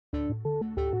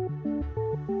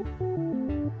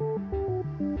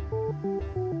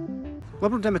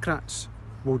Liberal Democrats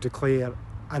will declare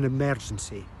an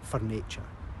emergency for nature,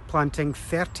 planting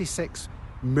 36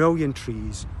 million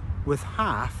trees with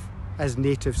half as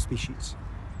native species.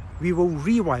 We will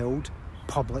rewild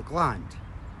public land.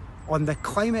 On the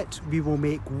climate, we will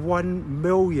make 1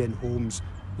 million homes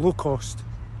low cost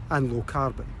and low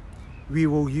carbon. We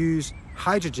will use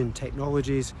hydrogen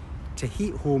technologies to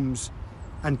heat homes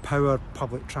and power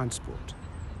public transport.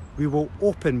 We will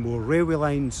open more railway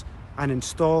lines and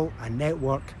install a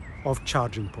network of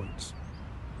charging points.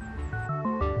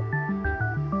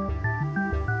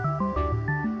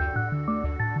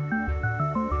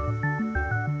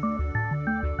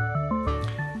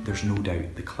 There's no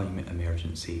doubt the climate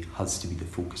emergency has to be the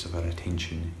focus of our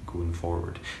attention going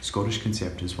forward. Scottish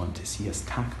Conservatives want to see us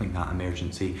tackling that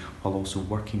emergency while also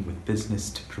working with business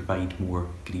to provide more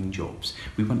green jobs.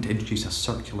 We want to introduce a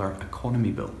circular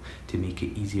economy bill to make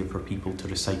it easier for people to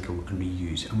recycle and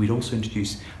reuse. And we'd also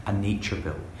introduce a nature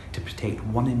bill to protect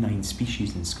 1 in 9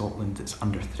 species in Scotland that's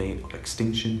under threat of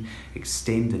extinction,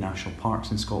 extend the national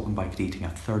parks in Scotland by creating a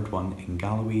third one in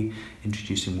Galloway,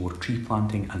 introducing more tree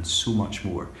planting and so much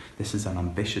more. This is an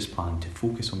ambitious plan to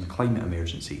focus on the climate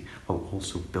emergency while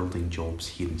also building jobs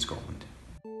here in Scotland.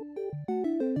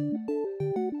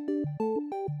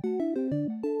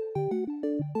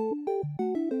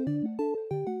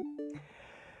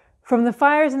 From the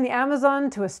fires in the Amazon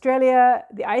to Australia,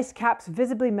 the ice caps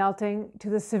visibly melting, to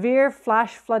the severe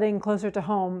flash flooding closer to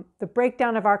home, the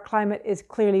breakdown of our climate is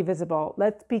clearly visible.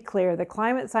 Let's be clear, the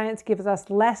climate science gives us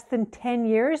less than 10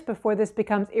 years before this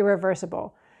becomes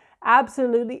irreversible.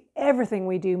 Absolutely everything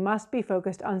we do must be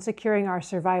focused on securing our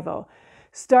survival,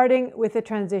 starting with the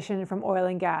transition from oil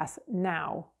and gas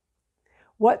now.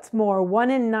 What's more,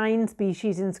 1 in 9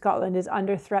 species in Scotland is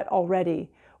under threat already.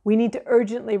 We need to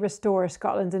urgently restore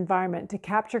Scotland's environment to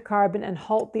capture carbon and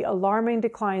halt the alarming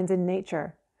declines in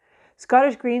nature.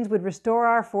 Scottish Greens would restore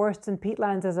our forests and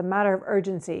peatlands as a matter of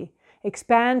urgency,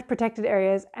 expand protected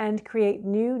areas and create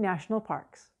new national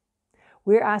parks.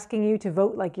 We're asking you to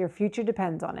vote like your future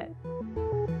depends on it.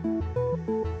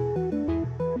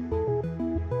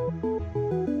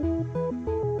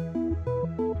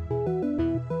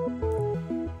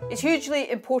 It's hugely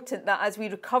important that as we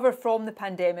recover from the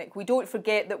pandemic, we don't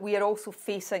forget that we are also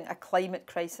facing a climate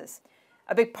crisis.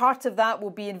 A big part of that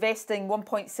will be investing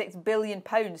 £1.6 billion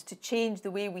to change the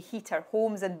way we heat our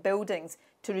homes and buildings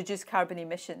to reduce carbon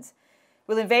emissions.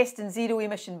 We'll invest in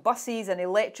zero-emission buses and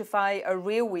electrify our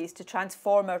railways to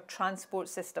transform our transport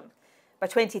system. By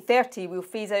 2030, we'll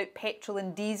phase out petrol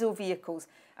and diesel vehicles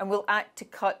and we'll act to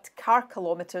cut car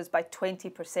kilometres by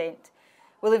 20%.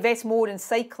 We'll invest more in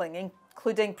cycling,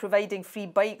 including providing free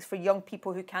bikes for young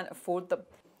people who can't afford them.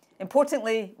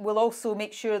 Importantly, we'll also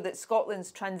make sure that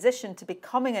Scotland's transition to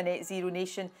becoming a net zero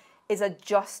nation is a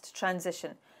just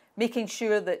transition, making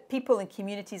sure that people and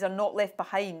communities are not left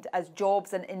behind as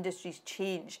jobs and industries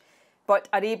change, but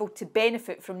are able to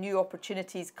benefit from new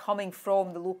opportunities coming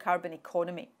from the low-carbon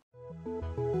economy.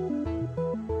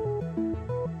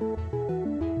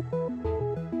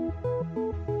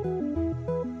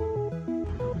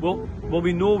 Well,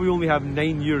 we know we only have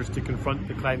 9 years to confront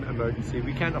the climate emergency.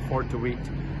 We can't afford to wait,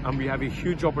 and we have a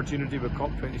huge opportunity with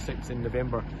COP26 in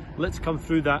November. Let's come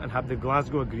through that and have the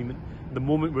Glasgow Agreement, the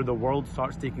moment where the world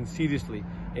starts taking seriously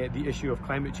the issue of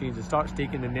climate change and starts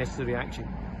taking the necessary action.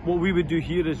 What we would do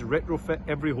here is retrofit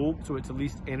every home so it's at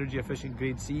least energy efficient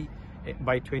grade C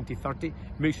by 2030.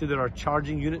 Make sure there are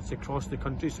charging units across the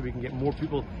country so we can get more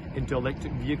people into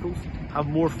electric vehicles. Have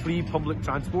more free public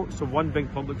transport, so one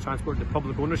big public transport to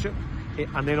public ownership,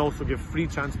 and then also give free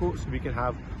transport so we can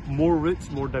have more routes,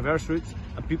 more diverse routes,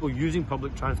 and people using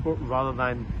public transport rather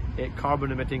than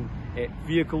carbon emitting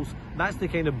vehicles. That's the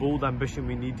kind of bold ambition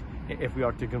we need if we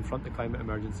are to confront the climate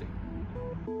emergency.